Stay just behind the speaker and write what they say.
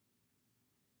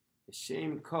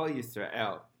Hashem Kol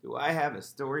Yisrael. Do I have a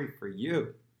story for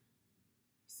you?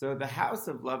 So the House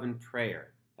of Love and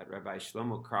Prayer that Rabbi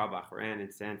Shlomo Carlebach ran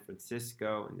in San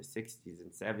Francisco in the 60s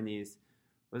and 70s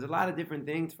was a lot of different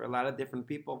things for a lot of different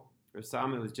people. For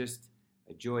some, it was just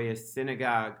a joyous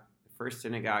synagogue, the first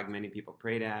synagogue many people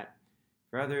prayed at.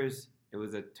 For others, it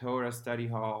was a Torah study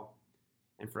hall.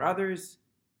 And for others,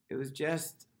 it was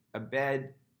just a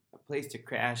bed, a place to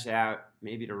crash out,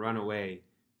 maybe to run away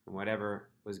from whatever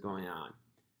was going on.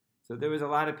 So there was a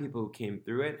lot of people who came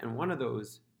through it, and one of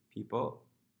those people,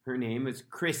 her name was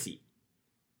Chrissy.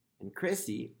 And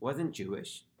Chrissy wasn't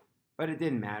Jewish, but it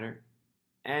didn't matter.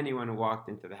 Anyone who walked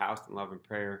into the House of Love and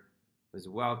Prayer was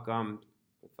welcomed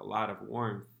with a lot of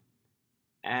warmth.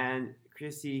 And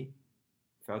Chrissy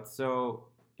felt so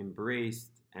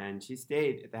embraced, and she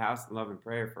stayed at the House of Love and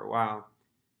Prayer for a while.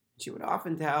 She would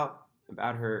often tell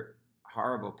about her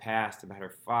horrible past, about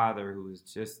her father, who was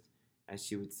just, as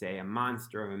she would say, a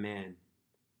monster of a man.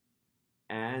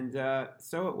 And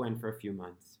so it went for a few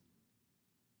months.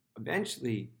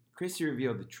 Eventually, Chrissy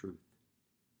revealed the truth.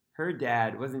 Her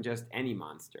dad wasn't just any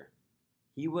monster.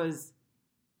 He was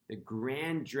the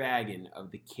Grand Dragon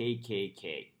of the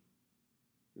KKK.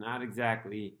 Not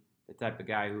exactly the type of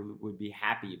guy who would be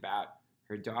happy about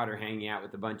her daughter hanging out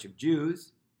with a bunch of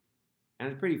Jews. And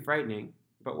it's pretty frightening.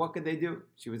 But what could they do?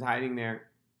 She was hiding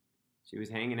there. She was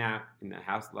hanging out in the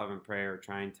House of Love and Prayer,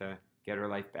 trying to get her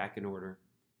life back in order.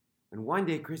 And one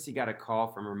day, Chrissy got a call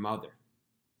from her mother.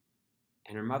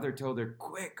 And her mother told her,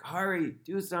 "Quick, hurry,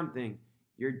 do something.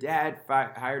 Your dad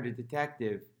hired a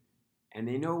detective, and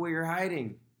they know where you're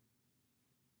hiding."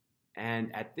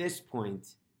 And at this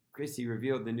point, Chrissy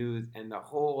revealed the news, and the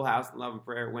whole House of Love and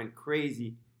Prayer went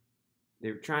crazy.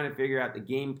 They were trying to figure out the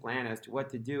game plan as to what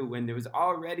to do when there was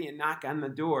already a knock on the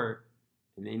door,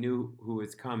 and they knew who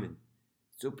was coming.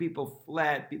 So people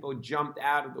fled, people jumped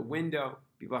out of the window,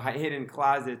 people hid in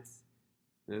closets.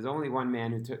 There's only one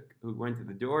man who went to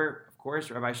the door, of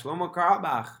course, Rabbi Shlomo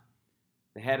Carlebach,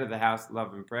 the head of the House of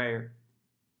Love and Prayer.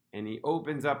 And he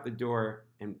opens up the door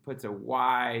and puts a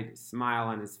wide smile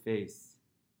on his face.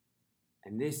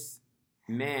 And this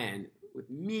man with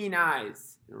mean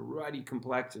eyes and a ruddy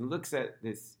complexion looks at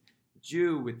this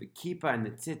Jew with the kippah and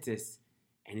the tzitzis,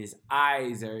 and his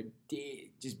eyes are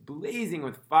just blazing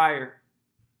with fire.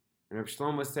 And Rav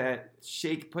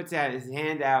Shlomo puts out his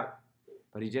hand out,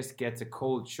 but he just gets a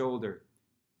cold shoulder.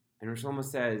 And Rav Shlomo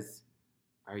says,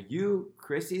 "Are you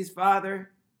Chrissy's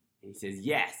father?" And he says,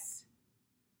 "Yes."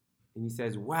 And he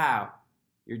says, "Wow,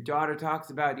 your daughter talks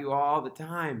about you all the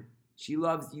time. She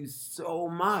loves you so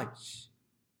much."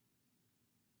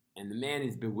 And the man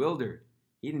is bewildered.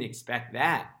 He didn't expect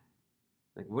that.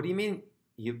 Like, what do you mean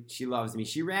she loves me?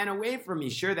 She ran away from me.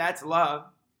 Sure, that's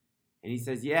love. And he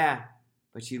says, "Yeah,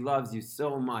 but she loves you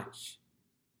so much."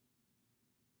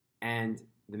 And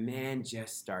the man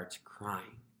just starts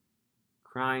crying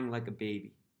like a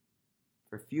baby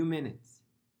for a few minutes.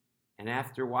 And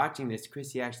after watching this,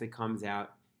 Chrissy actually comes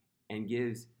out and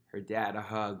gives her dad a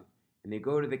hug. And they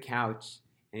go to the couch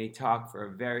and they talk for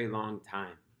a very long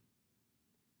time.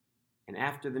 And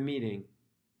after the meeting,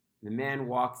 the man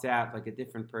walks out like a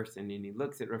different person, and he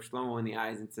looks at Rav Shlomo in the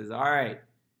eyes and says, "All right,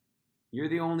 you're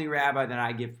the only rabbi that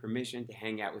I give permission to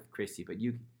hang out with Chrissy, but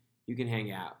you can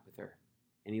hang out with her."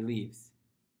 And he leaves.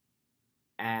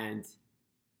 And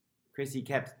Chrissy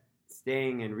kept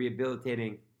staying and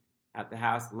rehabilitating at the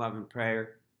House of Love and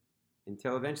Prayer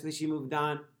until eventually she moved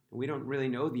on. We don't really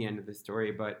know the end of the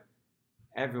story, but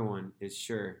everyone is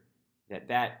sure that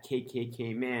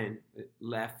KKK man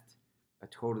left a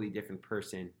totally different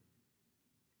person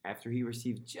after he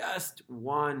received just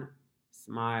one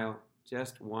smile,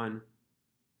 just one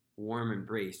warm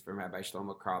embrace from Rabbi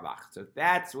Shlomo Carlebach. So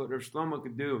that's what Rav Shlomo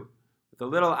could do with a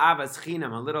little Avas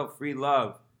Chinam, a little free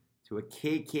love to a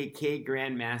KKK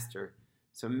grandmaster.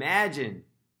 So imagine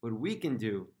what we can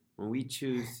do when we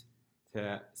choose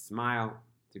to smile,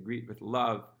 to greet with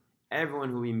love everyone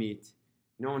who we meet.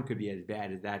 No one could be as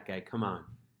bad as that guy. Come on.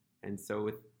 And so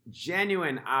with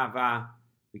genuine Ahava,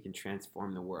 we can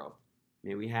transform the world.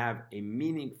 May we have a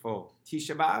meaningful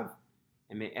Tisha B'Av,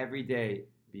 and may every day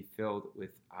be filled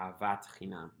with Ahavat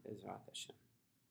Chinam. Bezrat Hashem.